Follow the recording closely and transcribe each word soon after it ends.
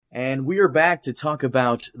And we are back to talk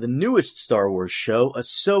about the newest Star Wars show,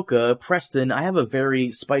 Ahsoka. Preston, I have a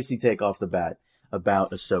very spicy take off the bat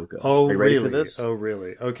about Ahsoka. Oh, are you ready really? for this? Oh,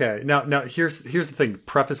 really? Okay. Now, here's the thing.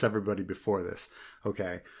 Preface everybody before this.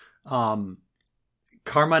 Okay. Carmine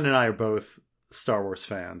and I are both Star Wars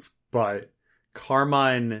fans, but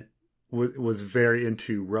Carmine was very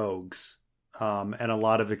into rogues, and a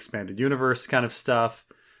lot of expanded universe kind of stuff.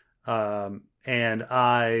 And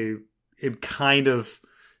I am kind of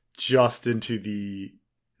just into the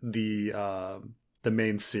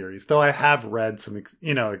main series, though I have read some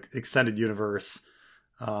extended universe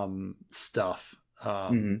stuff,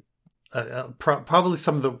 probably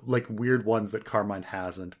some of the like weird ones that Carmine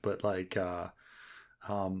hasn't, but like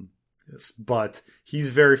but he's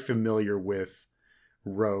very familiar with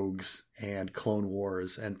rogues and Clone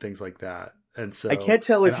Wars and things like that. And so I can't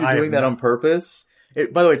tell if you're doing that on purpose.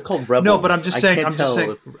 By the way, it's called Rebels. No, but I'm just saying. If...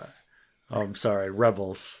 Oh, I'm sorry,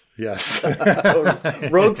 Rebels. Yes.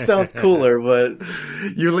 Rogue sounds cooler, but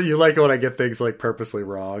you like it when I get things like purposely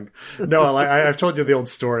wrong. No, I've told you the old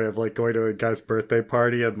story of like going to a guy's birthday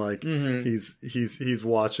party and like he's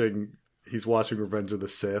watching Revenge of the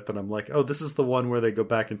Sith, and I'm like, oh, this is the one where they go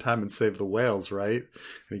back in time and save the whales, right? And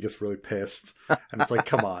he gets really pissed, and it's like,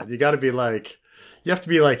 come on, you got to be like. You have to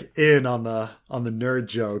be like in on the nerd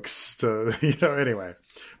jokes to, anyway.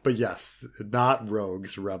 But yes, not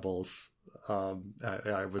rogues, rebels.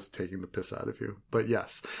 I was taking the piss out of you, but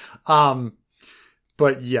yes.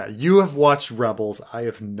 But yeah, you have watched Rebels. I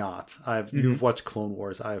have not. You've watched Clone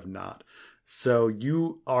Wars. I have not. So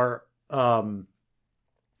you are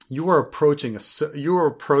approaching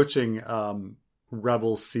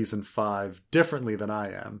Rebels season 5 differently than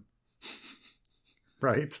I am.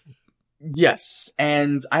 Right? Yes,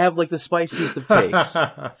 and I have like the spiciest of takes.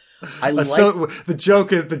 The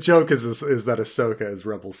joke is that Ahsoka is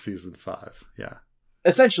Rebels season 5. Yeah.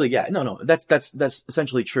 Essentially, yeah. No, that's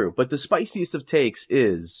essentially true. But the spiciest of takes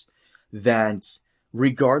is that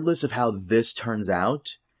regardless of how this turns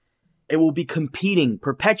out, it will be competing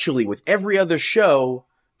perpetually with every other show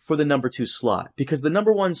for the number 2 slot, because the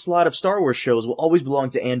number 1 slot of Star Wars shows will always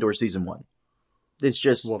belong to Andor season 1. It's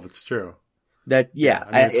just that's true. That yeah,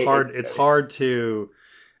 I mean, it's hard to.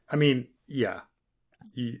 I mean, yeah,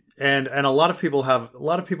 and a lot of people,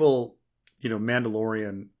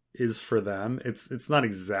 Mandalorian is for them. It's not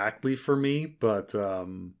exactly for me, but I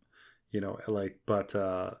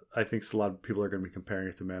think a lot of people are going to be comparing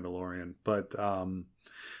it to Mandalorian, but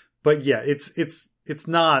yeah, it's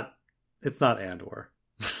not Andor.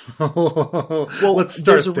 Well, let's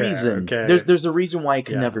start there's a there, reason. okay? There's a reason why it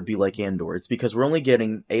can never be like Andor. It's because we're only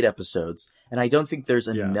getting 8 episodes, and I don't think there's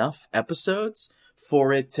enough episodes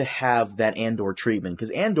for it to have that Andor treatment.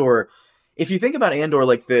 Because Andor, if you think about Andor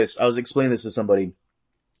like this, I was explaining this to somebody.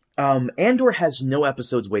 Andor has no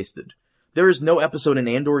episodes wasted. There is no episode in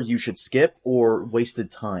Andor you should skip or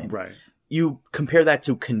wasted time. Right. You compare that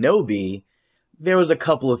to Kenobi. There was a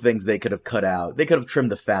couple of things they could have cut out. They could have trimmed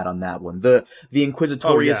the fat on that one. The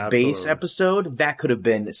Inquisitorius base episode, that could have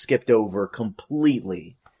been skipped over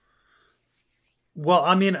completely. Well,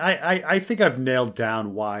 I mean, I think I've nailed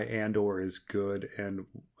down why Andor is good and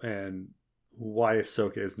why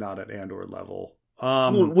Ahsoka is not at Andor level.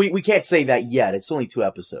 We can't say that yet. It's only 2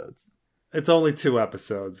 episodes. It's only 2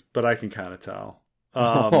 episodes, but I can kind of tell.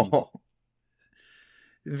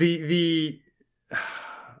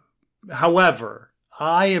 However,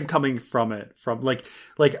 I am coming from it from like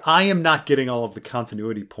I am not getting all of the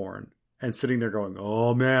continuity porn and sitting there going,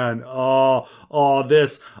 oh man, oh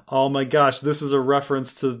my gosh, this is a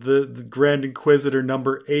reference to the Grand Inquisitor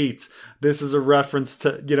number 8. This is a reference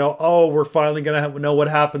to, we're finally going to know what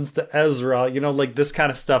happens to Ezra, like this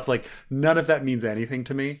kind of stuff. Like none of that means anything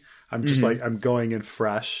to me. I'm just like, I'm going in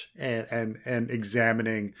fresh and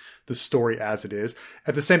examining the story as it is.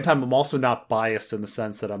 At the same time, I'm also not biased in the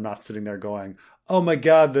sense that I'm not sitting there going, oh my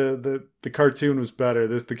God, the cartoon was better.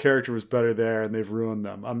 The character was better there and they've ruined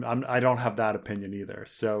them. I don't have that opinion either.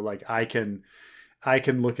 So like I can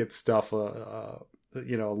look at stuff, a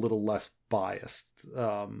little less biased.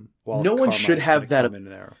 No one should have that.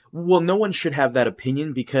 Well, no one should have that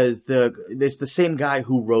opinion because it's the same guy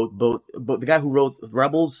who wrote both the guy who wrote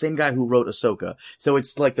Rebels, same guy who wrote Ahsoka. So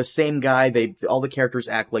it's like the same guy. All the characters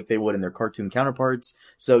act like they would in their cartoon counterparts.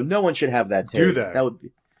 So no one should have that take. Do that? That would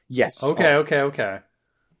be yes. Okay.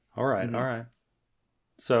 All right. All right.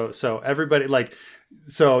 So everybody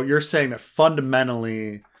so you're saying that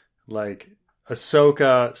fundamentally like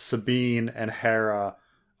Ahsoka, Sabine, and Hera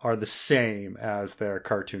are the same as their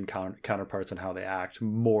cartoon counterparts in how they act,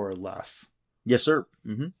 more or less. Yes, sir.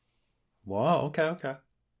 Mm-hmm. Wow. Okay.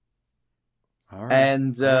 All right.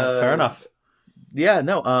 And fair enough. Yeah,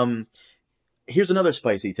 no, here's another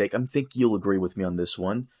spicy take. I think you'll agree with me on this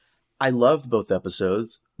one. I loved both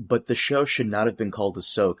episodes, but the show should not have been called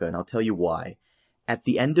Ahsoka, and I'll tell you why. At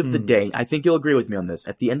the end of the day, I think you'll agree with me on this.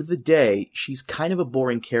 At the end of the day, she's kind of a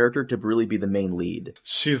boring character to really be the main lead.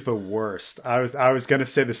 She's the worst. I was going to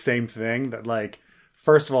say the same thing, that like,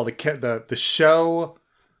 first of all, the show,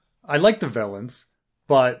 I like the villains,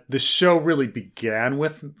 but the show really began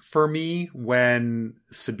for me when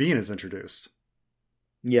Sabine is introduced.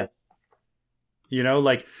 Yeah. You know,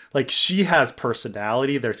 like she has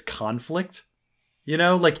personality. There's conflict, you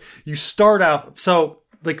know, like you start out. So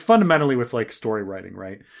like fundamentally with like story writing,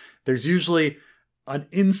 right? There's usually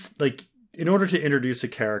in order to introduce a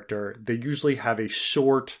character, they usually have a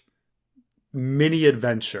short mini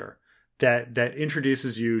adventure that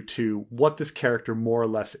introduces you to what this character more or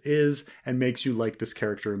less is and makes you like this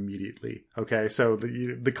character immediately. Okay, so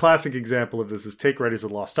the classic example of this is take Raiders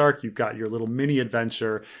of the Lost Ark. You've got your little mini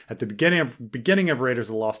adventure at the beginning of Raiders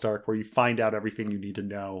of the Lost Ark, where you find out everything you need to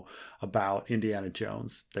know about Indiana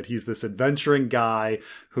Jones. That he's this adventuring guy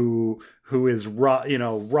who is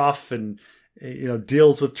rough and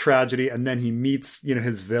deals with tragedy, and then he meets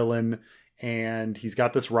his villain. And he's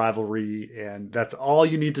got this rivalry, and that's all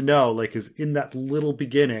you need to know, like, is in that little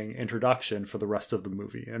beginning introduction for the rest of the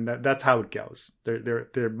movie. And that's how it goes.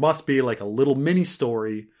 There must be like a little mini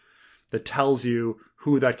story that tells you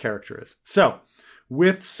who that character is. So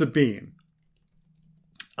with Sabine,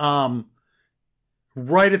 right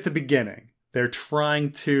at the beginning, they're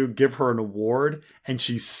trying to give her an award, and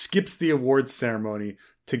she skips the awards ceremony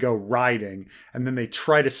to go riding, and then they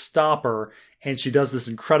try to stop her, and she does this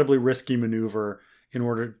incredibly risky maneuver in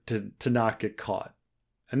order to not get caught.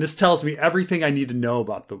 And this tells me everything I need to know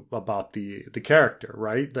about the character,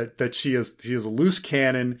 right? That she is a loose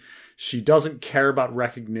cannon. She doesn't care about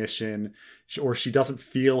recognition, or she doesn't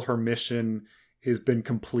feel her mission has been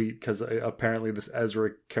complete because apparently this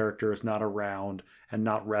Ezra character is not around and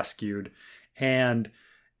not rescued. And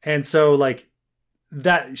so like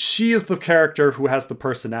that, she is the character who has the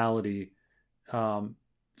personality,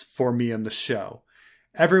 for me in the show.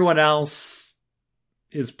 Everyone else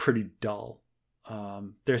is pretty dull.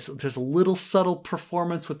 There's a little subtle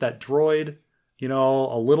performance with that droid,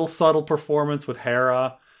 a little subtle performance with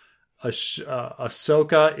Hera.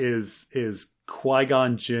 Ahsoka is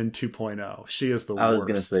Qui-Gon Jinn 2.0. She is the worst. I was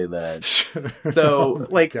going to say that. So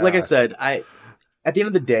like I said, at the end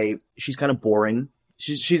of the day, she's kind of boring.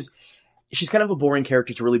 She's kind of a boring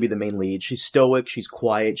character to really be the main lead. She's stoic, she's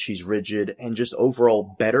quiet, she's rigid, and just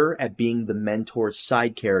overall better at being the mentor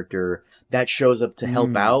side character that shows up to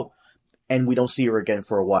help out, and we don't see her again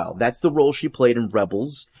for a while. That's the role she played in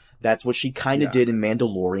Rebels. That's what she kind of did in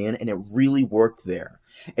Mandalorian, and it really worked there.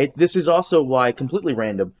 This is also why, completely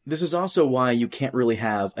random, this is also why you can't really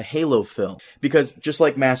have a Halo film. Because just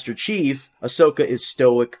like Master Chief, Ahsoka is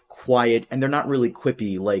stoic, quiet, and they're not really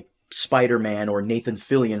quippy like Spider-Man or Nathan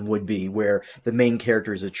Fillion would be, where the main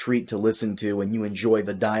character is a treat to listen to and you enjoy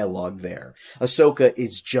the dialogue there. Ahsoka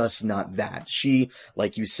is just not that. She,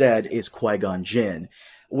 like you said, is Qui-Gon Jinn,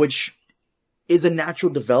 which is a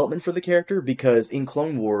natural development for the character because in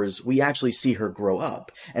Clone Wars, we actually see her grow up.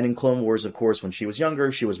 And in Clone Wars, of course, when she was younger,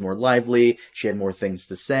 she was more lively, she had more things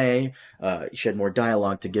to say, she had more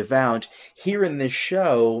dialogue to give out. Here in this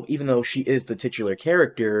show, even though she is the titular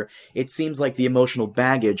character, it seems like the emotional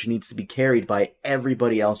baggage needs to be carried by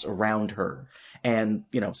everybody else around her. And,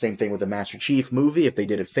 same thing with the Master Chief movie, if they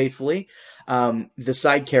did it faithfully. The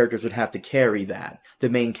side characters would have to carry that. The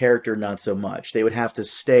main character, not so much. They would have to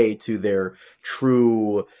stay to their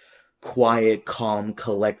true, quiet, calm,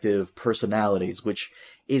 collective personalities, which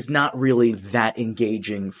is not really that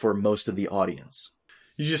engaging for most of the audience.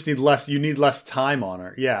 You just need less time on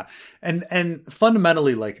her. Yeah. And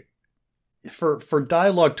fundamentally, like, for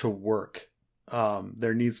dialogue to work,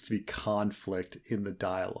 there needs to be conflict in the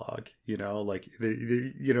dialogue,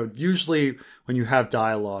 usually when you have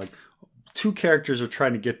dialogue, two characters are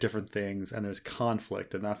trying to get different things and there's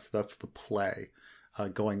conflict, and that's the play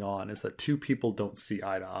going on, is that two people don't see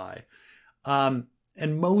eye to eye. And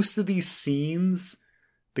most of these scenes,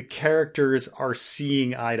 the characters are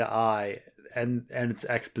seeing eye to eye, and it's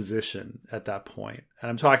exposition at that point. And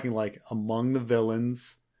I'm talking like among the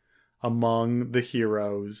villains, among the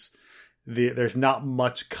heroes, there's not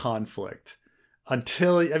much conflict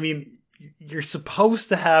until, you're supposed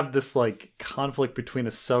to have this like conflict between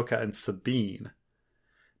Ahsoka and Sabine,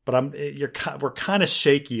 but we're kind of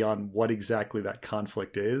shaky on what exactly that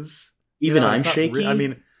conflict is. Even I'm shaky.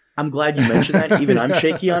 I'm glad you mentioned that. Even I'm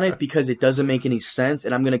shaky on it because it doesn't make any sense,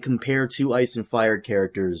 and I'm going to compare two Ice and Fire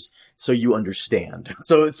characters so you understand.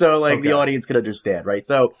 So like the audience can understand, right?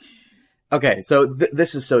 So Okay, so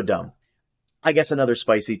this is so dumb. I guess another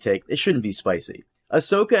spicy take. It shouldn't be spicy.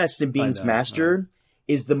 Ahsoka as Sabine's master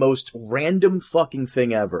is the most random fucking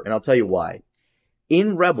thing ever, and I'll tell you why.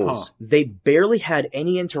 In Rebels, they barely had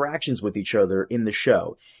any interactions with each other in the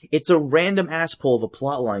show. It's a random ass pull of a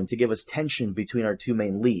plotline to give us tension between our two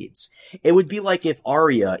main leads. It would be like if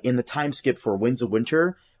Arya, in the time skip for Winds of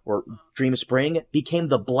Winter, or Dream of Spring, became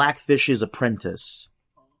the Blackfish's apprentice.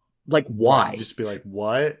 Like, why? Just be like,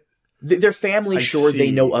 what? Their family, they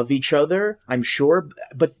know of each other, I'm sure,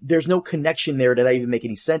 but there's no connection there that even make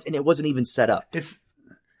any sense, and it wasn't even set up. Is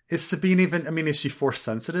Sabine even, is she Force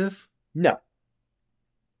sensitive? No.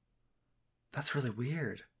 That's really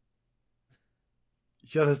weird.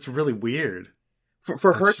 Yeah, that's really weird.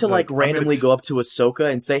 For her to randomly go up to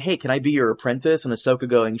Ahsoka and say, "Hey, can I be your apprentice?" and Ahsoka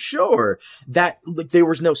going, "Sure." There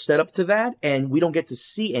was no setup to that, and we don't get to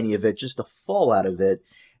see any of it, just the fallout of it,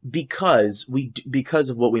 because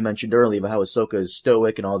of what we mentioned earlier about how Ahsoka is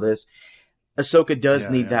stoic and all this. Ahsoka does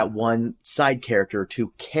need that one side character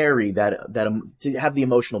to carry that to have the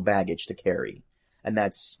emotional baggage to carry, and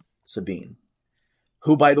that's Sabine,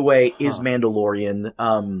 who, by the way, is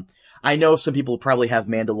Mandalorian. I know some people probably have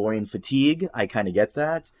Mandalorian fatigue. I kind of get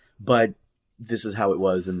that, but this is how it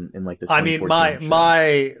was in like the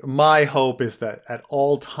 2014 my hope is that at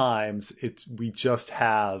all times we just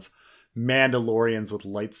have Mandalorians with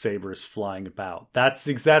lightsabers flying about. That's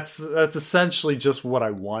essentially just what I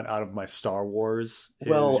want out of my Star Wars.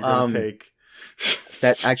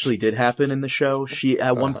 That actually did happen in the show. She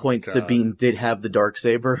at one point Sabine did have the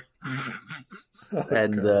Darksaber.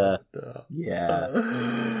 And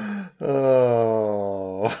yeah.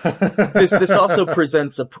 Oh. This also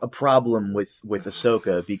presents a problem with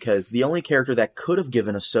Ahsoka, because the only character that could have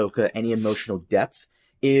given Ahsoka any emotional depth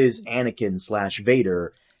is Anakin /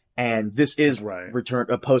 Vader, and this is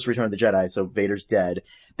post Return of the Jedi, so Vader's dead.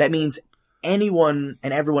 That means anyone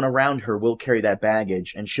and everyone around her will carry that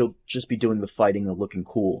baggage, and she'll just be doing the fighting and looking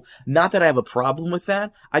cool. Not that I have a problem with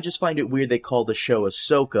that. I just find it weird they call the show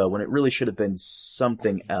Ahsoka when it really should have been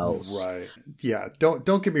something else. Right. Yeah.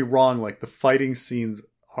 Don't get me wrong. Like, the fighting scenes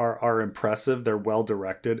are impressive. They're well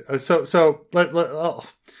directed. So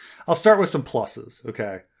I'll start with some pluses.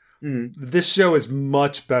 Okay. Mm-hmm. This show is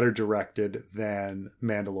much better directed than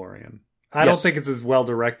Mandalorian. I don't think it's as well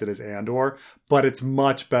directed as Andor, but it's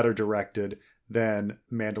much better directed than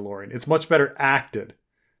Mandalorian. It's much better acted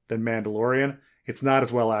than Mandalorian. It's not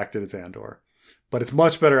as well acted as Andor, but it's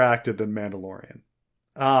much better acted than Mandalorian.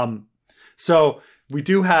 So we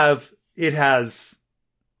do have, it has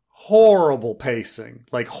horrible pacing,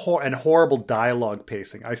 and horrible dialogue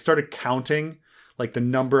pacing. I started counting the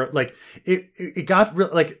number, it got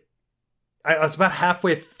real, I was about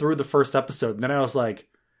halfway through the first episode, and then I was like,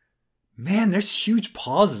 man, there's huge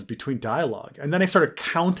pauses between dialogue. And then I started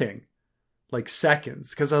counting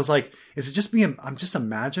seconds, because I was like, is it just me? I'm just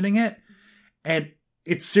imagining it. And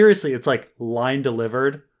it's line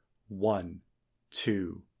delivered. 1,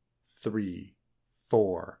 2, 3,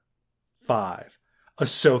 4, 5.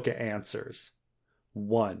 Ahsoka answers.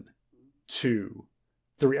 1, 2,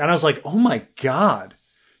 3. And I was like, oh my God,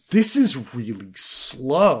 this is really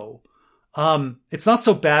slow. It's not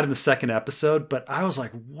so bad in the second episode, but I was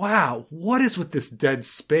like, wow, what is with this dead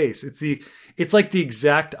space? It's like the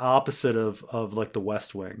exact opposite of The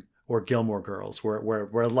West Wing or Gilmore Girls,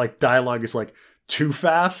 where dialogue is too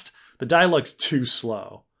fast. The dialogue's too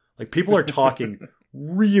slow. People are talking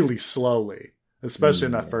really slowly, especially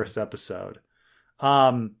in that first episode.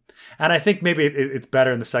 And I think maybe it's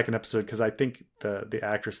better in the second episode, because I think the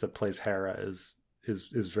actress that plays Hera is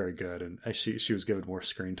very good, and she was given more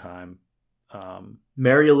screen time.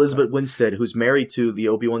 Mary Elizabeth Winstead, who's married to the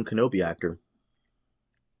Obi-Wan Kenobi actor.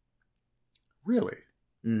 Really?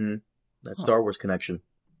 Mm-hmm. That's Star Wars connection.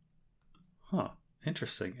 Huh.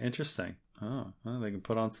 Interesting. Oh, well, they can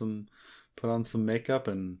put on some makeup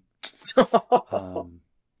and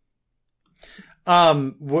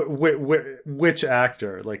which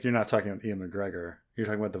actor? You're not talking about Ian McGregor. You're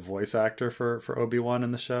talking about the voice actor for Obi-Wan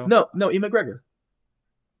in the show? No, Ian McGregor.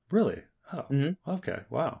 Really? Oh, mm-hmm. Okay.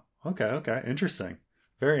 Wow. Okay. Interesting.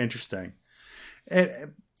 Very interesting.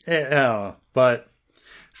 But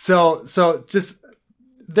so just,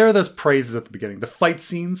 there are those praises at the beginning. The fight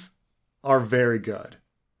scenes are very good.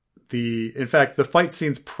 In fact, the fight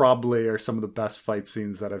scenes probably are some of the best fight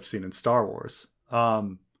scenes that I've seen in Star Wars.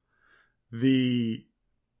 The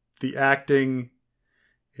acting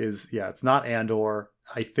is, it's not Andor.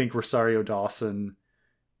 I think Rosario Dawson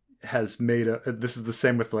has made this is the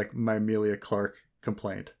same with my Emilia Clarke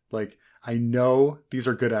complaint. I know these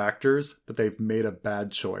are good actors, but they've made a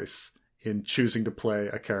bad choice in choosing to play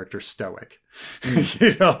a character stoic.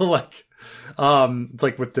 You know, like it's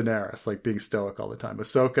like with Daenerys, like being stoic all the time.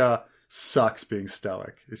 Ahsoka sucks being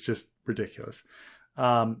stoic. It's just ridiculous.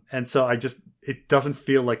 And so it doesn't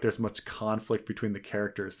feel like there's much conflict between the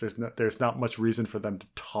characters. There's not much reason for them to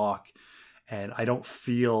talk. And I don't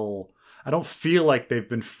feel like they've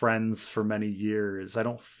been friends for many years. I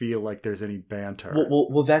don't feel like there's any banter.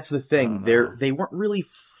 Well, that's the thing. They weren't really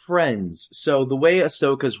friends. So the way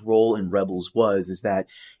Ahsoka's role in Rebels is that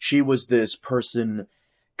she was this person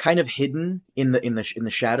kind of hidden in the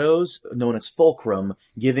shadows, known as Fulcrum,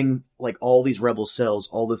 giving like all these rebel cells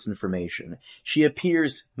all this information. She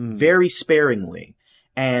appears very sparingly.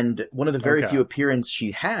 And one of the very few appearances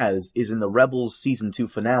she has is in the Rebels season 2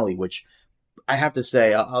 finale, which I have to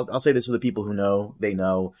say, I'll say this for the people who know, they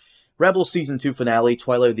know. Rebels season 2 finale,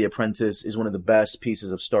 Twilight of the Apprentice, is one of the best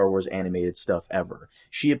pieces of Star Wars animated stuff ever.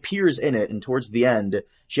 She appears in it, and towards the end,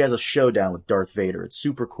 she has a showdown with Darth Vader. It's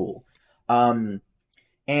super cool. And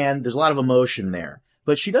there's a lot of emotion there.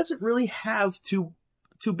 But she doesn't really have too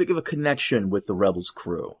big of a connection with the Rebels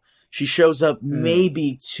crew. She shows up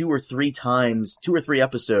maybe 2 or 3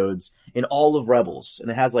 episodes in all of Rebels, and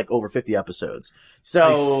it has like over 50 episodes.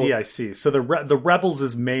 So I see. So the Rebels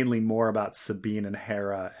is mainly more about Sabine and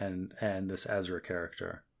Hera and this Ezra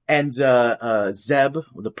character. And Zeb,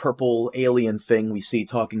 the purple alien thing we see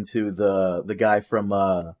talking to the guy from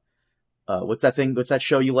what's that thing? What's that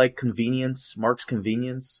show you like? Convenience? Mark's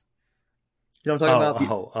Convenience? You know what I'm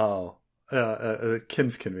talking about?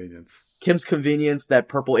 Kim's Convenience. Kim's Convenience, that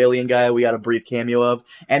purple alien guy we got a brief cameo of,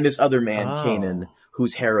 and this other man, Kanan,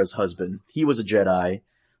 who's Hera's husband. He was a Jedi.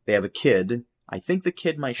 They have a kid. I think the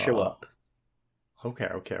kid might show up. Okay.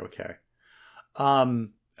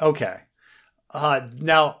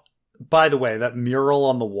 Now, by the way, that mural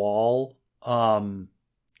on the wall,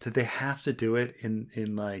 did they have to do it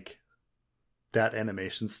in like that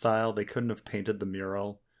animation style? They couldn't have painted the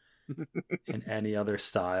mural in any other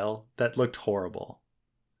style. That looked horrible.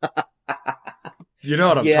 You know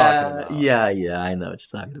what I'm talking about? Yeah, I know what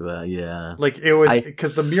you're talking about. Yeah, like it was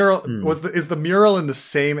because the mural is the mural in the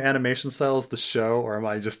same animation style as the show, or am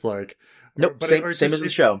I just like nope, same as the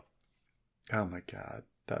show? Oh my god,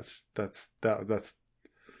 that's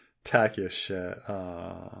tacky as shit.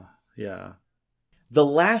 Yeah. The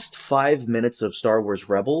last 5 minutes of Star Wars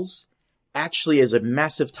Rebels actually is a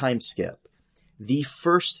massive time skip. The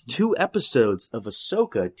first 2 episodes of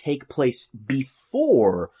Ahsoka take place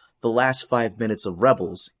before the last 5 minutes of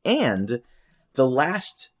Rebels, and the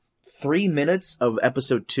last 3 minutes of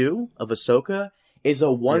episode 2 of Ahsoka is a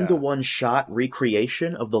 1-to-1 shot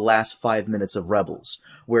recreation of the last 5 minutes of Rebels,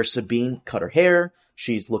 where Sabine cut her hair,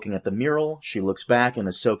 she's looking at the mural, she looks back, and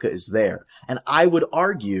Ahsoka is there. And I would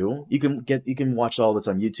argue, you can watch all this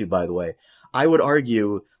on YouTube, by the way, I would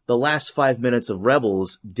argue the last 5 minutes of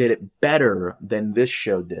Rebels did it better than this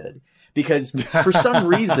show did. Because for some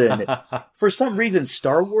reason,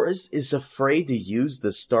 Star Wars is afraid to use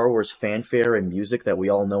the Star Wars fanfare and music that we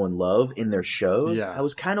all know and love in their shows. Yeah. I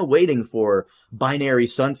was kind of waiting for Binary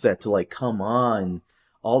Sunset to like come on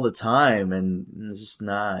all the time, and it's just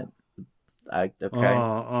not.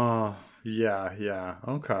 Okay. Yeah.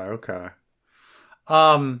 Okay.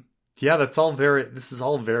 Yeah, this is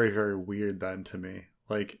all very, very weird then to me.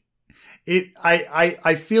 Like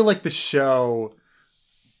I feel like the show,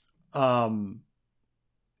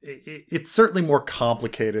 it's certainly more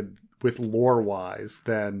complicated with lore wise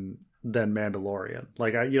than Mandalorian.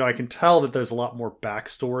 Like I can tell that there's a lot more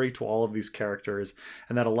backstory to all of these characters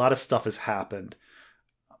and that a lot of stuff has happened.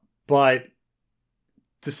 But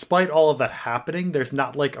despite all of that happening, there's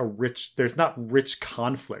not rich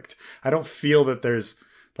conflict. I don't feel that there's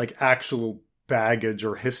like actual baggage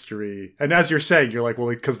or history. And as you're saying, you're like, well,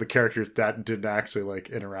 because the characters that didn't actually like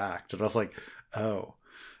interact. And I was like, oh,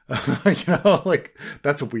 like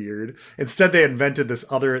that's weird. Instead, they invented this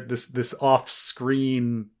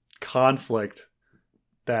off-screen conflict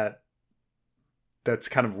that's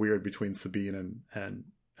kind of weird between Sabine and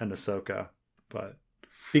Ahsoka, but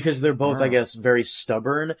because they're both, I guess, very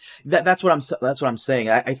stubborn. That's what I'm saying.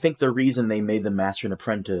 I think the reason they made the Master and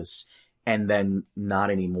Apprentice and then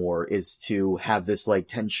not anymore is to have this like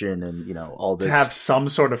tension and all this, to have some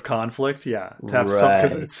sort of conflict. Yeah, to have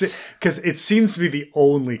some, because it seems to be the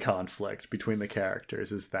only conflict between the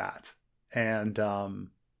characters is that, and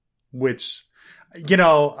which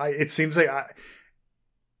it seems to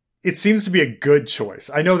be a good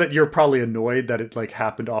choice. I know that you're probably annoyed that it like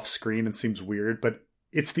happened off screen and seems weird, but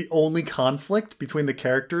it's the only conflict between the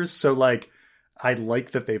characters. So like, I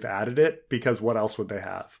like that they've added it, because what else would they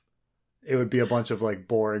have? It would be a bunch of like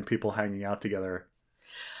boring people hanging out together.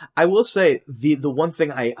 I will say the one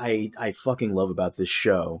thing I fucking love about this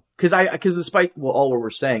show, because despite all what we're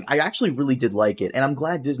saying, I actually really did like it, and I'm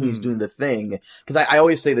glad Disney's doing the thing, because I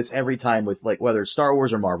always say this every time with like whether it's Star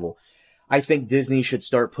Wars or Marvel. I think Disney should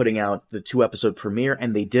start putting out the 2-episode premiere,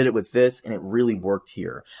 and they did it with this, and it really worked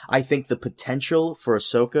here. I think the potential for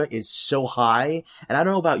Ahsoka is so high, and I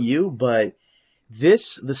don't know about you, but the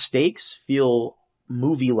stakes feel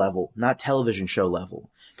movie level, not television show level.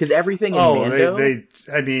 Because everything in Mando...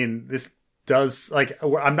 this does, like,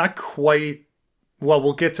 I'm not quite... Well,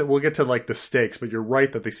 we'll get to like the stakes, but you're right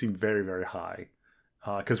that they seem very, very high.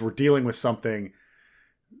 Because we're dealing with something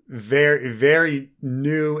very, very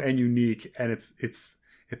new and unique, and it's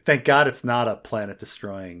thank God it's not a planet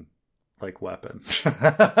destroying like weapon. Thank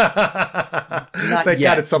God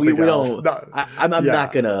it's something else. I'm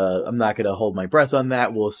not gonna hold my breath on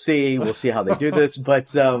that. We'll see how they do this,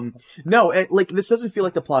 but no, like this doesn't feel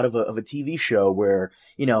like the plot of a TV show where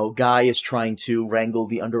Guy is trying to wrangle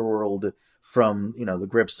the underworld from, the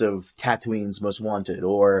grips of Tatooine's Most Wanted,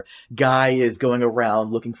 or Guy is going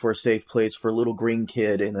around looking for a safe place for a little green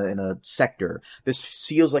kid in a sector. This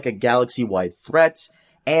feels like a galaxy-wide threat,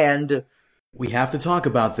 and we have to talk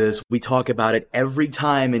about this. We talk about it every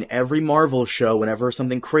time in every Marvel show. Whenever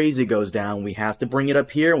something crazy goes down, we have to bring it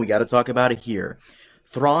up here, and we gotta talk about it here.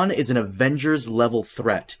 Thrawn is an Avengers-level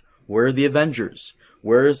threat. Where are the Avengers?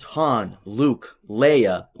 Where's Han, Luke,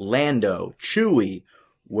 Leia, Lando, Chewie?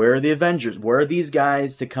 Where are the Avengers? Where are these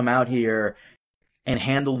guys to come out here and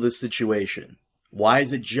handle this situation? Why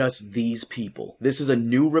is it just these people? This is a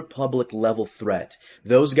New Republic level threat.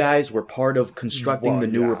 Those guys were part of constructing the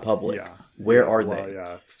New Republic. Yeah. Where are they?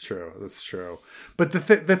 Yeah, it's true. That's true. But the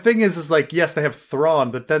thing is like, yes, they have Thrawn,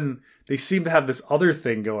 but then they seem to have this other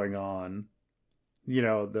thing going on.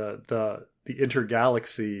 The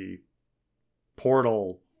intergalaxy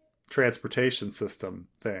portal transportation system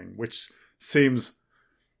thing, which seems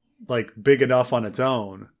like big enough on its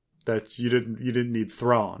own that you didn't need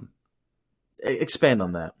Thrawn. Expand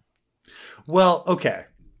on that. Well, okay.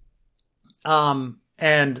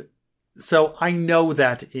 And so I know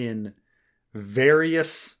that in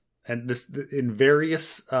various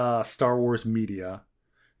Star Wars media,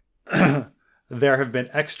 there have been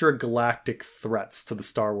extra galactic threats to the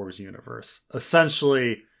Star Wars universe.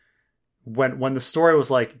 Essentially, when the story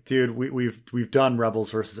was like, dude, we've done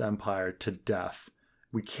Rebels versus Empire to death.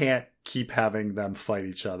 We can't keep having them fight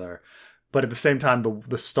each other. But at the same time,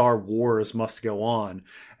 the Star Wars must go on.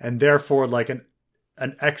 And therefore, like an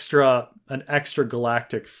extra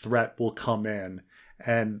galactic threat will come in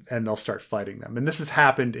and they'll start fighting them. And this has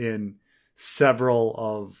happened in several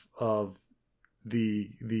of the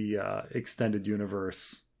extended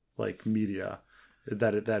universe like media,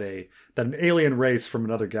 that an alien race from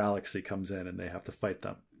another galaxy comes in and they have to fight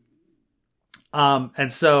them.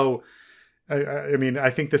 And so I mean, I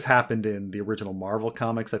think this happened in the original Marvel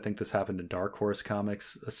comics. I think this happened in Dark Horse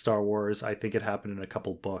comics, Star Wars. I think it happened in a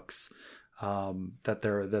couple books. That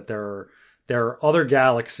there are other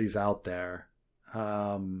galaxies out there.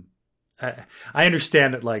 I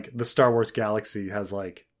understand that like the Star Wars galaxy has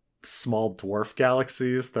like small dwarf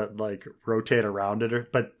galaxies that like rotate around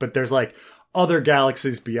it, but there's like other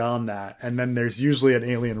galaxies beyond that, and then there's usually an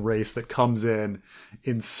alien race that comes in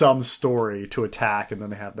some story to attack, and then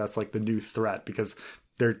that's like the new threat because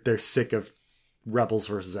they're sick of Rebels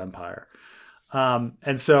versus Empire.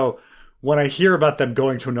 And so when I hear about them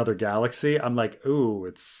going to another galaxy, I'm like, ooh,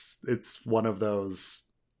 it's one of those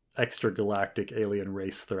extra galactic alien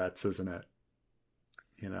race threats, isn't it?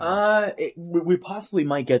 We possibly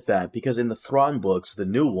might get that because in the Thrawn books, the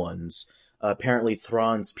new ones, apparently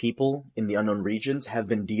Thrawn's people in the unknown regions have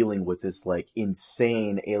been dealing with this like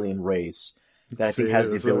insane alien race that I think has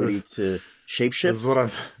the ability to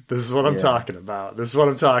shapeshift. This is what I'm talking about. This is what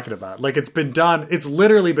I'm talking about. Like it's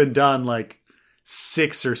literally been done like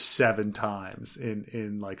 6 or 7 times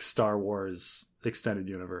in like Star Wars extended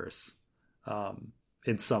universe,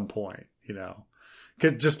 in some point,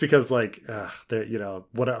 because like, they're,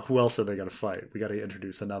 who else are they going to fight? We got to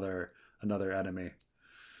introduce another enemy.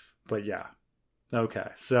 But yeah. Okay.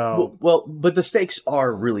 So but the stakes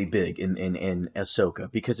are really big in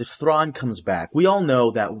Ahsoka, because if Thrawn comes back, we all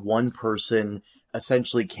know that one person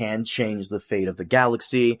essentially can change the fate of the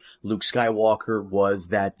galaxy. Luke Skywalker was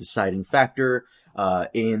that deciding factor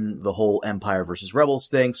in the whole Empire versus Rebels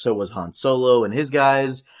thing. So was Han Solo and his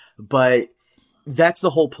guys. But that's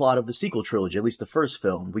the whole plot of the sequel trilogy, at least the first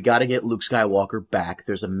film. We got to get Luke Skywalker back.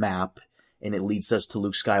 There's a map, and it leads us to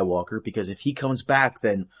Luke Skywalker, because if he comes back,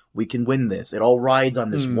 then we can win this. It all rides on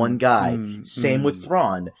this one guy. Same with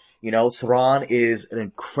Thrawn. You know, Thrawn is an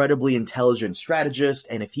incredibly intelligent strategist,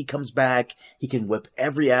 and if he comes back, he can whip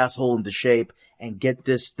every asshole into shape and get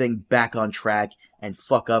this thing back on track and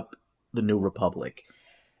fuck up the New Republic.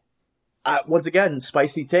 Once again,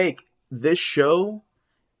 spicy take. This show,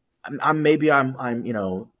 I'm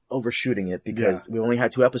overshooting it because we only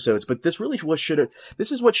had 2 episodes, but this really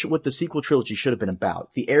this is what the sequel trilogy should have been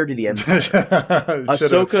about. The heir to the Empire.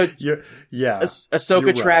 Ahsoka,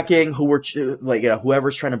 Ahsoka tracking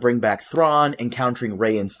whoever's trying to bring back Thrawn, encountering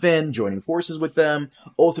Rey and Finn, joining forces with them,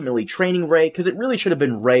 ultimately training Rey, because it really should have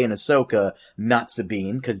been Rey and Ahsoka, not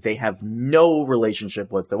Sabine, because they have no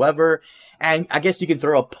relationship whatsoever. And I guess you can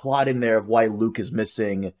throw a plot in there of why Luke is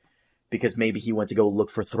missing, because maybe he went to go look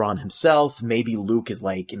for Thrawn himself. Maybe Luke is,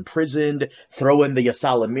 imprisoned. Throw in the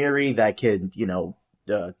Yasala Miri that can,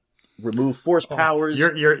 remove force powers.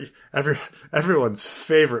 You're everyone's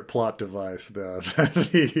favorite plot device,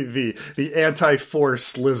 the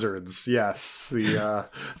anti-force lizards. Yes,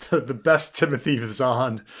 the best Timothy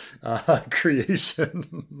Zahn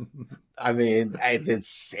creation. I mean,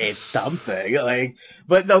 it's something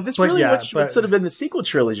but no, this really should have been the sequel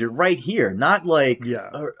trilogy right here, not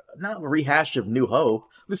not a rehash of New Hope.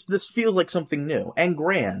 This feels like something new and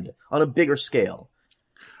grand on a bigger scale.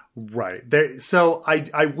 Right. So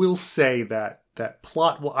I will say that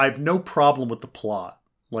plot, I have no problem with the plot.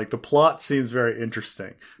 The plot seems very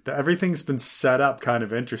interesting. Everything's been set up kind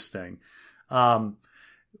of interesting.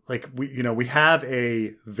 We have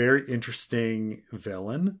a very interesting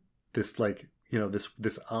villain. This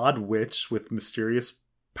this odd witch with mysterious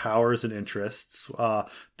powers and interests.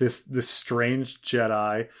 This strange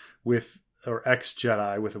Jedi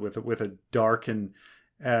ex-Jedi with a dark and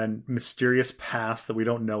mysterious past that we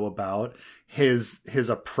don't know about. His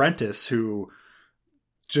apprentice, who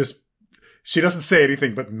she doesn't say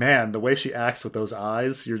anything, but man, the way she acts with those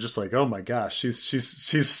eyes, you're just like, oh my gosh,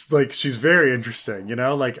 she's very interesting.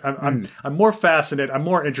 I'm more fascinated. I'm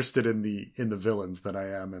more interested in the villains than I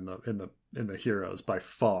am in the heroes by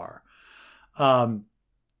far. And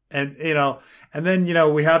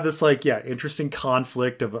then we have this interesting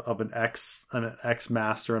conflict of an ex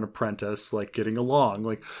master and apprentice getting along.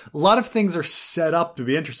 A lot of things are set up to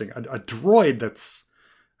be interesting. A droid that's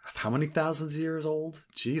how many thousands of years old?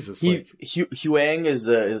 Jesus, Huang is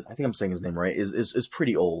I think I'm saying his name right. Is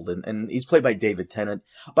pretty old, and he's played by David Tennant.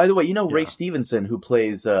 By the way, Ray Stevenson, who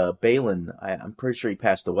plays Balin. I'm pretty sure he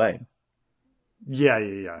passed away.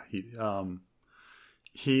 Yeah.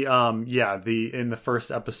 He in the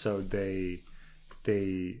first episode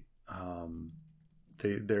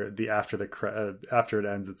after it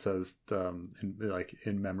ends, it says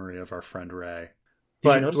in memory of our friend Ray.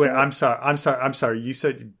 But wait, I'm sorry. You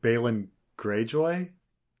said Balin Greyjoy?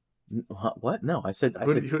 What? No, I said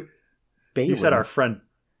Balin. You said our friend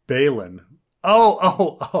Balin.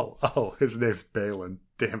 Oh, his name's Balin.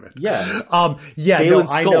 Damn it. Yeah. Balin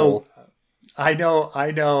Skull. I know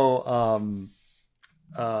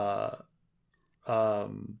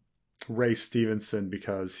Ray Stevenson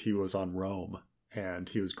because he was on Rome and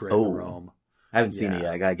he was great in Rome. I haven't seen it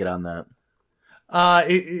yet. I gotta get on that.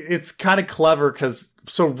 It's kind of clever because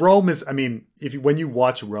Rome is. I mean, when you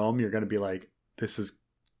watch Rome, you're gonna be like, this is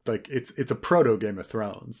it's a proto Game of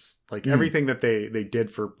Thrones. Everything that they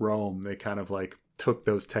did for Rome, they kind of took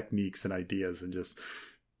those techniques and ideas and just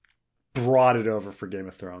brought it over for Game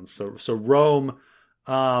of Thrones. So Rome,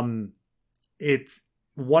 it's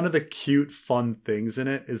one of the cute, fun things in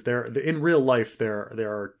it is in real life there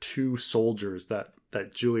are 2 soldiers that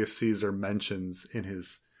Julius Caesar mentions in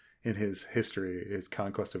his history, his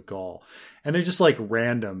conquest of Gaul, and they're just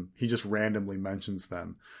random. He just randomly mentions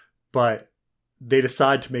them, but they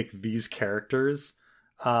decide to make these characters,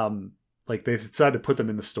 they decide to put them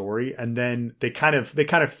in the story, and then they kind of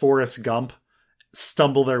Forrest Gump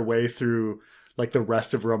stumble their way through the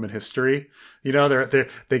rest of Roman history.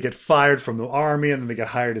 They get fired from the army and then they get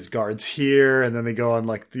hired as guards here. And then they go on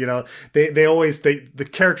the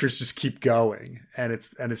characters just keep going and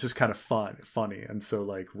it's just kind of funny. And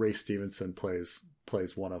so Ray Stevenson plays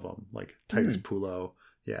one of them, Titus Pulo.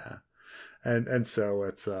 Yeah. And so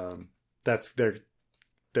it's,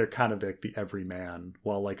 they're kind of the everyman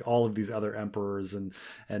while all of these other emperors and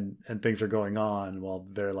things are going on while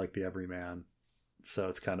they're the everyman. So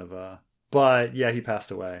it's kind of but yeah, he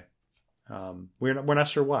passed away. We're not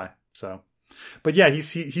sure why. So, but yeah,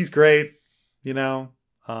 he's great, But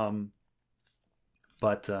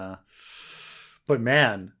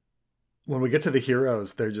man, when we get to the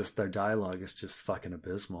heroes, their dialogue is just fucking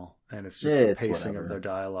abysmal, and it's just the pacing of their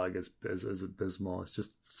dialogue is abysmal. It's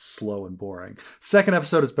just slow and boring. Second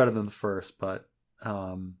episode is better than the first, but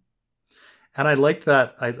And I liked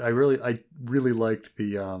that. I really liked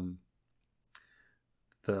the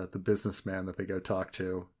businessman that they go talk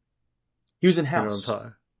to. He was in You know what I'm House.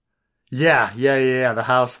 talking? Yeah. The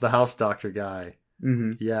house doctor guy.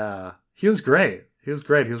 Mm-hmm. Yeah, he was great. He was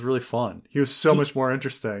really fun. He was so much more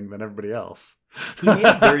interesting than everybody else. He made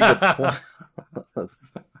a very good point.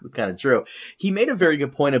 That's kind of true. He made a very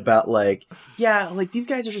good point about like these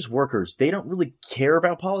guys are just workers. They don't really care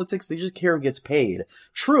about politics. They just care who gets paid.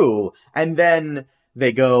 True. And then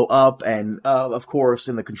they go up and, of course,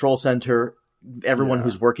 in the control center, everyone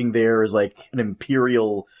who's working there is like an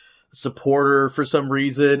imperial supporter for some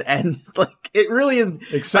reason, and like it really is,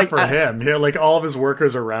 except like, for him. Yeah, like all of his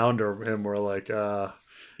workers around him were like, totally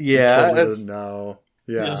no.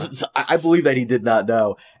 Yeah, I believe that he did not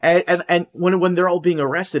know. And when they're all being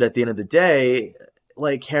arrested at the end of the day,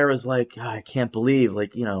 like Hera's like, I can't believe,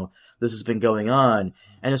 like, you know, this has been going on,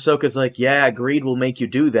 and Ahsoka's like, yeah, greed will make you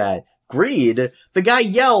do that. Greed? The guy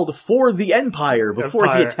yelled for the Empire before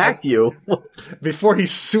he attacked you. Before he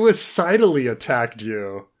suicidally attacked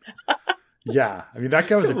you. Yeah, I mean, that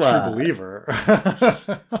guy was a true believer.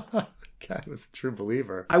 Guy was a true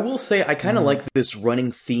believer. I will say I kind of like this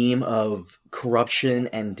running theme of corruption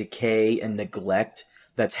and decay and neglect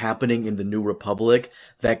that's happening in the New Republic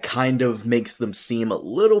that kind of makes them seem a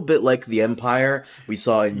little bit like the Empire. We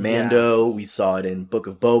saw it in Mando, we saw it in Book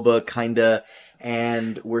of Boba, kinda,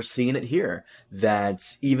 and we're seeing it here.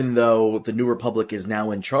 That even though the New Republic is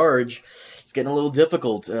now in charge, it's getting a little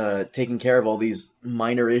difficult taking care of all these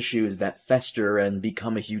minor issues that fester and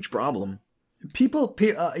become a huge problem.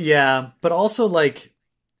 But also like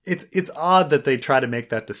it's odd that they try to make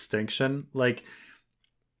that distinction. Like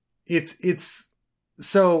it's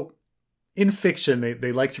so in fiction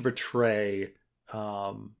they like to portray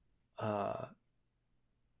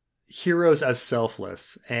heroes as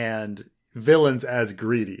selfless and villains as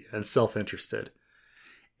greedy and self-interested.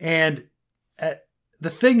 And the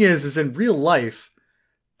thing is in real life,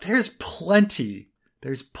 there's plenty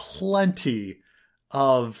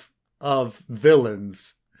of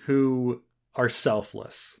villains who are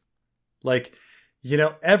selfless. Like, you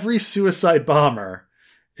know, every suicide bomber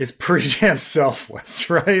is pretty damn selfless,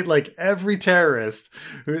 right? Like every terrorist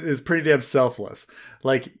is pretty damn selfless.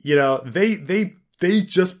 Like, you know, they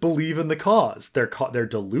just believe in the cause. They're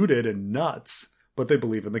deluded and nuts, but they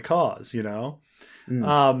believe in the cause, you know?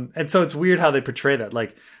 And so it's weird how they portray that.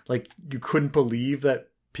 Like you couldn't believe that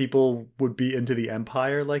people would be into the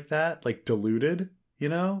Empire like that, like deluded, you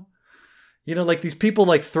know? You know, like these people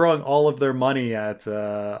like throwing all of their money at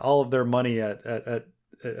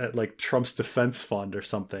like Trump's defense fund or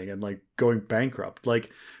something and like going bankrupt. Like,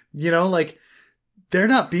 you know, like they're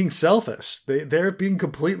not being selfish. They're being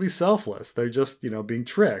completely selfless. They're just, you know, being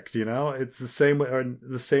tricked, you know? It's the same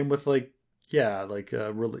with like,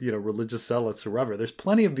 religious zealots or whoever. There's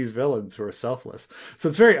plenty of these villains who are selfless. So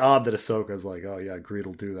it's very odd that Ahsoka's like, oh yeah, greed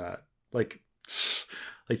will do that. Like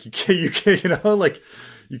you can't, you know, like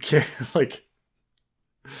you can't, like,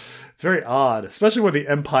 it's very odd, especially when the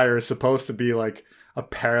Empire is supposed to be like a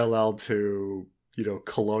parallel to, you know,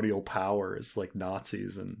 colonial powers like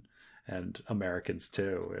Nazis and Americans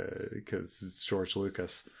too, because it's George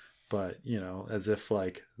Lucas. But, you know, as if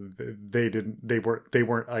like they weren't,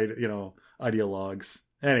 you know, ideologues.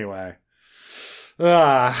 Anyway,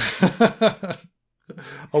 a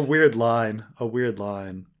weird line.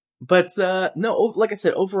 But no, like I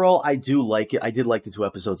said, overall, I do like it. I did like the 2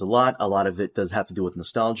 episodes a lot. A lot of it does have to do with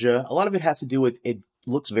nostalgia. A lot of it has to do with it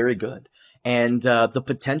looks very good. And the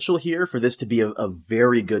potential here for this to be a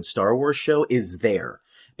very good Star Wars show is there.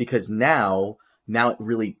 Because now it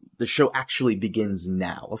really, the show actually begins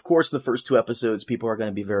now. Of course, the first 2 episodes, people are going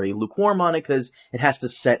to be very lukewarm on it because it has to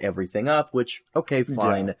set everything up, which, okay,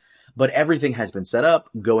 fine. Yeah. But everything has been set up.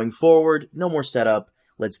 Going forward, no more setup.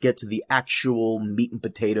 Let's get to the actual meat and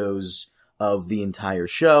potatoes of the entire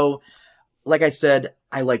show. Like I said,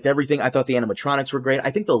 I liked everything. I thought the animatronics were great.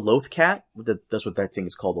 I think the Loth Cat, that's what that thing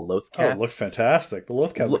is called, the Loth Cat. Oh, it looked fantastic. The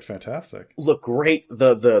Loth Cat looked fantastic. Looked great.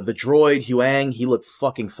 The droid, Huang, he looked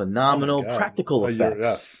fucking phenomenal. Oh, practical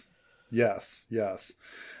effects. Yes.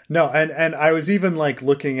 No, and I was even like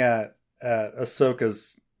looking at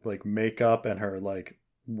Ahsoka's like makeup and her like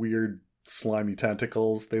weird slimy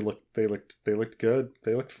tentacles. They looked good.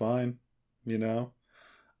 They looked fine, you know.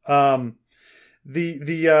 I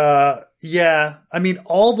mean,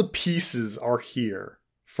 all the pieces are here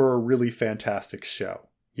for a really fantastic show.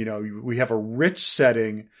 You know, we have a rich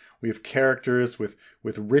setting. We have characters with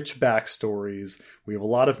rich backstories. We have a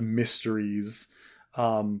lot of mysteries.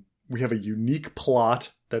 We have a unique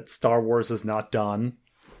plot that Star Wars has not done.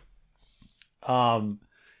 And,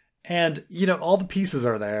 you know, all the pieces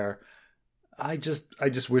are there. I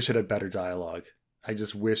just wish it had better dialogue. I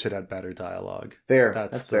just wish it had better dialogue. Fair.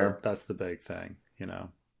 That's fair. That's the big thing,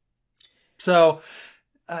 So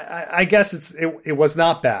I guess it was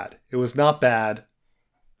not bad. It was not bad.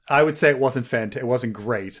 I would say it wasn't fantastic. It wasn't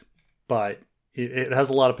great, but it has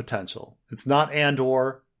a lot of potential. It's not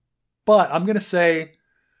Andor, but I'm gonna say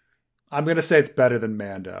it's better than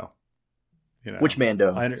Mando. Which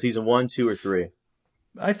Mando? Season 1, 2, or 3?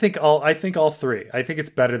 I think all three. I think it's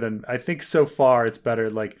better than. I think so far it's better.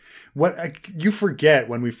 Like you forget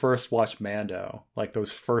when we first watched Mando, like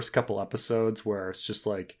those first couple episodes where it's just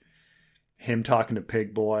like him talking to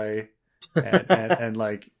Pig Boy and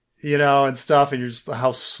like and stuff, and you're just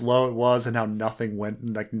how slow it was and how nothing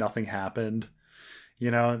went, like nothing happened,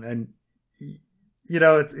 and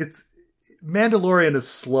it's Mandalorian is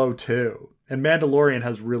slow too, and Mandalorian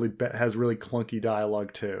has really clunky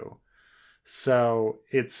dialogue too. So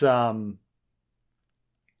it's, I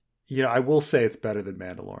will say it's better than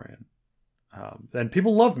Mandalorian. And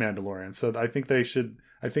people love Mandalorian. So I think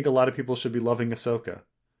a lot of people should be loving Ahsoka.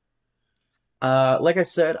 Like I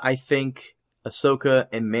said, I think Ahsoka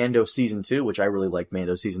and Mando Season 2, which I really like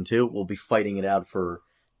Mando Season 2, will be fighting it out for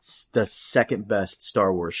the second best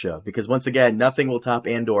Star Wars show. Because once again, nothing will top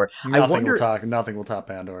Andor. Nothing will top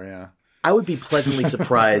Andor, yeah. I would be pleasantly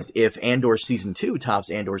surprised if Andor Season 2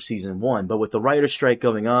 tops Andor Season 1, but with the writer strike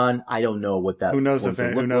going on, I don't know what that Who knows if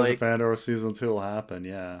Andor Season 2 will happen,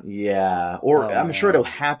 yeah. Yeah, I'm sure it'll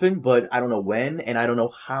happen, but I don't know when, and I don't know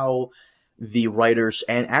how the writers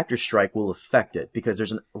and actor strike will affect it, because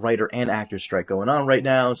there's a writer and actor strike going on right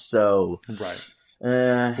now, so... Right.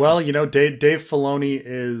 Well, Dave Filoni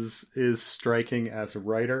is striking as a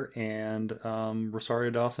writer, and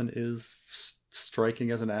Rosario Dawson is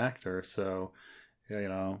striking as an actor, so they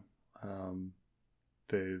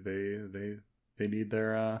need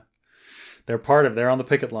they're on the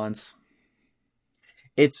picket lines.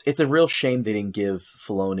 It's a real shame they didn't give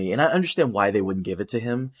Filoni, and I understand why they wouldn't give it to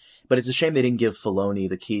him, but it's a shame they didn't give Filoni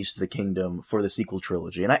the keys to the kingdom for the sequel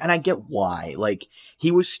trilogy, and I get why. Like,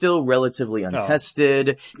 he was still relatively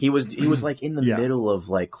untested. He was like in the middle of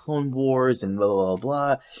like Clone Wars and blah blah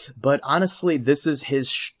blah blah. But honestly, this is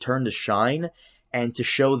his turn to shine. And to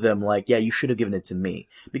show them, like, yeah, you should have given it to me.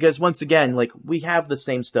 Because once again, like, we have the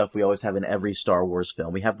same stuff we always have in every Star Wars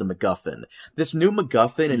film. We have the MacGuffin. This new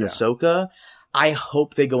MacGuffin in Ahsoka, I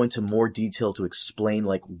hope they go into more detail to explain,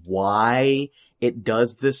 like, why it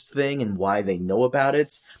does this thing and why they know about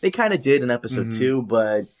it. They kind of did in episode 2,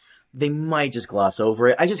 but they might just gloss over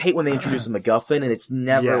it. I just hate when they introduce a MacGuffin and it's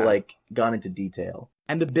never, like, gone into detail.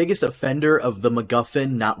 And the biggest offender of the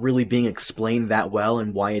MacGuffin not really being explained that well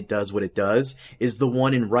and why it does what it does is the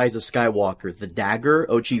one in Rise of Skywalker, the dagger,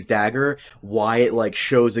 Ochi's dagger, why it like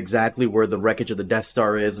shows exactly where the wreckage of the Death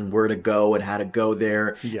Star is and where to go and how to go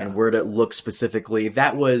there and where to look specifically.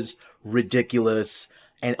 That was ridiculous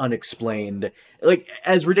and unexplained. Like,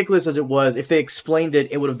 as ridiculous as it was, if they explained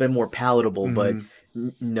it, it would have been more palatable, but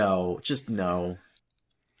no, just no.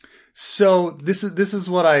 So this is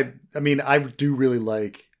what I do really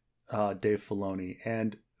like Dave Filoni,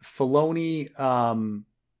 and Filoni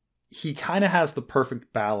he kind of has the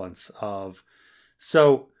perfect balance of,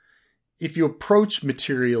 so if you approach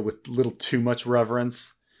material with a little too much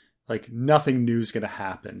reverence, like nothing new is going to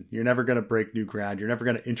happen. You're never going to break new ground. You're never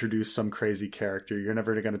going to introduce some crazy character. You're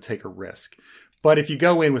never going to take a risk. But if you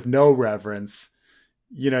go in with no reverence,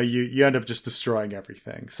 you end up just destroying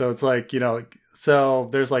everything. So it's like, so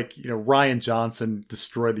there's like, Rian Johnson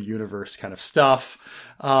destroy the universe kind of stuff,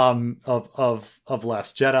 of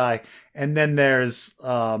Last Jedi. And then there's,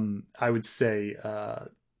 I would say,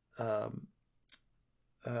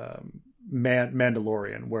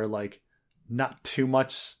 Mandalorian, where like not too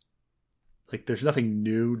much, like there's nothing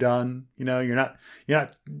new done. You're not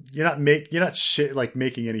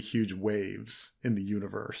making any huge waves in the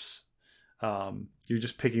universe. You're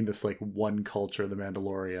just picking this like one culture, the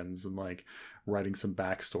Mandalorians, and like writing some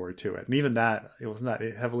backstory to it. And even that, it wasn't that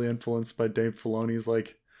heavily influenced by Dave Filoni's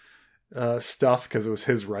like stuff, because it was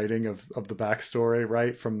his writing of the backstory,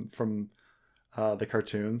 right, from the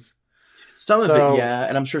cartoons. Some of it, yeah,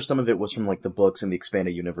 and I'm sure some of it was from like the books and the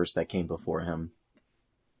expanded universe that came before him.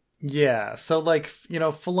 Yeah, so like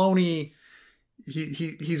Filoni,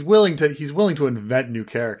 he's willing to invent new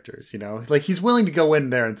characters, like he's willing to go in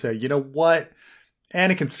there and say, you know what,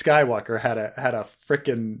 Anakin Skywalker had a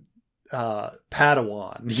frickin'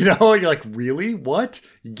 Padawan, you're like, really? What?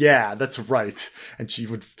 Yeah, that's right. And she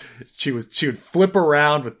would flip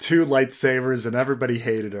around with two lightsabers and everybody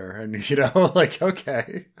hated her. And like,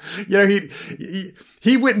 okay,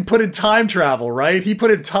 he went and put in time travel, right? He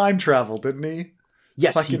put in time travel, didn't he?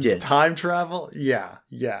 Yes, he did. Time travel? Yeah.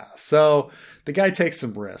 So the guy takes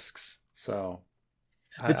some risks. So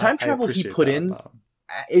the time travel he put in,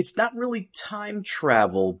 it's not really time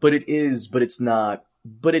travel, but it is, but it's not,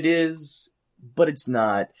 but it is, but it's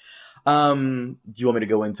not. Do you want me to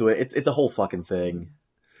go into it? It's a whole fucking thing.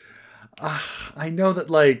 I know that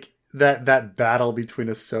like that battle between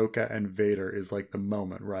Ahsoka and Vader is like the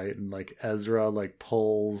moment, right? And like Ezra like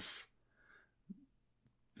pulls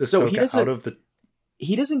Ahsoka out of the...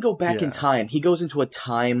 He doesn't go back in time. He goes into a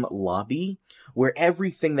time lobby where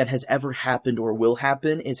everything that has ever happened or will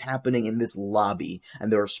happen is happening in this lobby,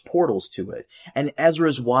 and there are portals to it. And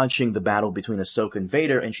Ezra's watching the battle between Ahsoka and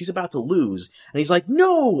Vader, and she's about to lose, and he's like,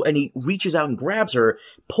 no! And he reaches out and grabs her,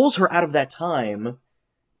 pulls her out of that time,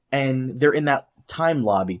 and they're in that time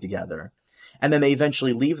lobby together. And then they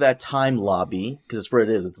eventually leave that time lobby, because it's where it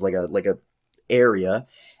is, it's like a area,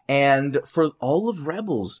 and for all of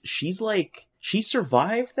Rebels, she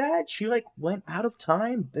survived that? She, went out of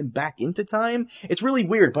time, then back into time? It's really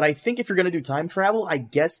weird, but I think if you're gonna do time travel, I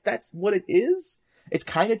guess that's what it is? It's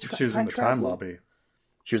kind of she was in the time lobby.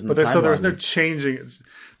 She was in the time lobby. So there was no changing...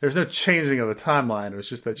 There's no changing of the timeline. It was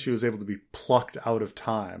just that she was able to be plucked out of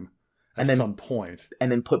time at some point.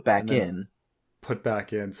 And then put back in. Put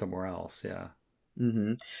back in somewhere else, yeah.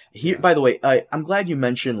 Mm-hmm. Here, by the way, I'm glad you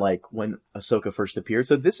mentioned when Ahsoka first appeared.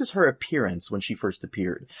 So this is her appearance when she first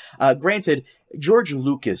appeared. Granted, George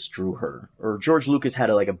Lucas drew her, or George Lucas had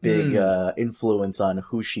a big influence on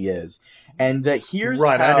who she is. And here's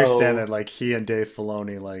right. How... I understand that he and Dave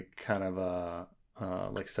Filoni kind of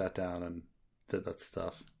sat down and did that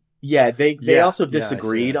stuff. Yeah, they also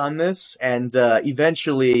disagreed on this, and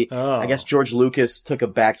eventually, I guess George Lucas took a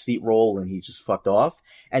backseat role and he just fucked off,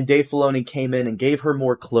 and Dave Filoni came in and gave her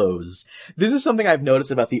more clothes. This is something I've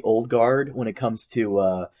noticed about the old guard when it comes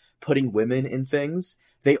to putting women in things.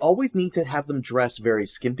 They always need to have them dress very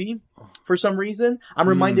skimpy for some reason. I'm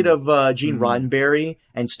reminded of Gene Roddenberry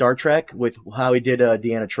and Star Trek with how he did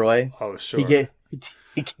Deanna Troi. Oh, sure. He gave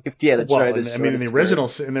Deanna Troi in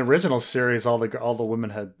the original series, all the women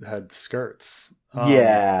had skirts.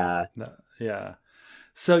 Yeah.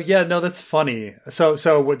 So that's funny.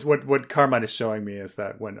 So what Carmine is showing me is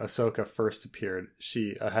that when Ahsoka first appeared,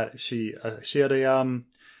 she had a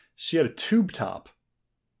tube top.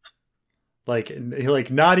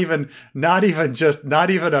 Not even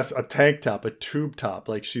a tank top, a tube top.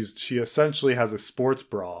 She essentially has a sports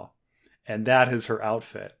bra, and that is her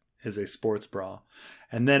outfit, is a sports bra.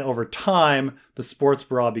 And then over time, the sports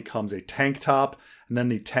bra becomes a tank top, and then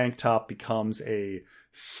the tank top becomes a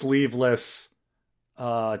sleeveless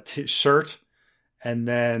shirt, and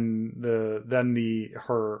then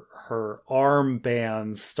her arm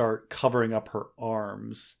bands start covering up her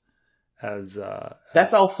arms.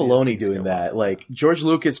 That's all Filoni doing that. George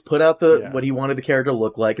Lucas put out what he wanted the character to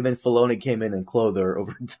look like, and then Filoni came in and clothed her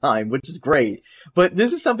over time, which is great. But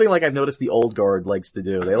this is something I've noticed the old guard likes to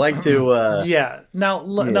do. They like to Now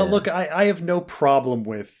look, I have no problem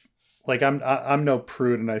with I'm no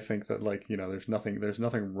prude, and I think that there's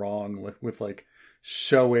nothing wrong with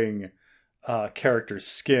showing character's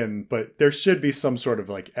skin, but there should be some sort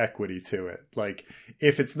of equity to it.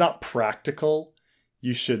 If it's not practical,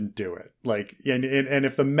 you shouldn't do it. And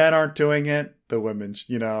if the men aren't doing it, the women,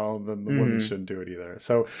 then the women shouldn't do it either.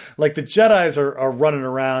 So, the Jedis are running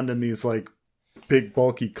around in these, big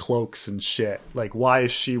bulky cloaks and shit. Why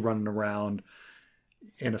is she running around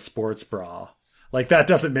in a sports bra? That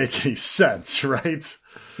doesn't make any sense, right?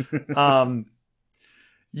 But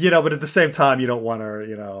at the same time, you don't want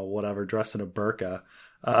her, dressed in a burqa.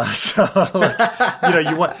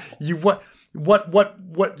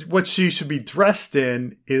 What she should be dressed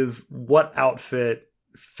in is what outfit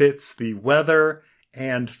fits the weather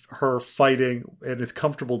and her fighting and is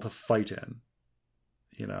comfortable to fight in,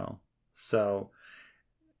 so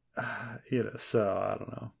I don't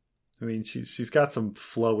know. I mean, she's got some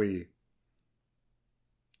flowy,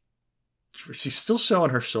 she's still showing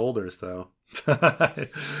her shoulders though.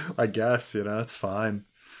 I guess, it's fine,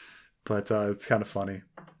 but it's kind of funny.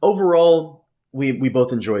 Overall, we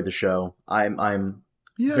both enjoyed the show. I'm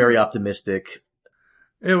very optimistic.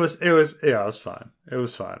 It was fine. It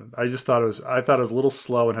was fine. I thought it was a little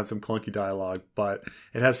slow and had some clunky dialogue, but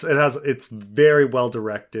it's very well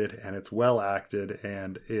directed and it's well acted,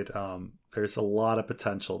 and there's a lot of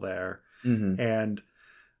potential there. Mm-hmm. And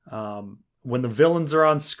when the villains are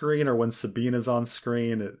on screen or when Sabina's on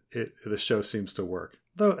screen, the show seems to work.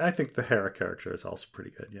 Though I think the Hera character is also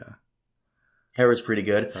pretty good. Yeah, Hera's pretty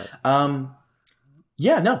good. Right.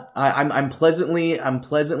 Yeah, no, I'm pleasantly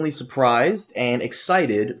surprised and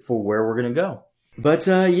excited for where we're gonna go. But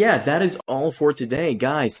yeah, that is all for today.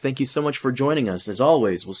 Guys, thank you so much for joining us. As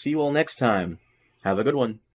always, we'll see you all next time. Have a good one.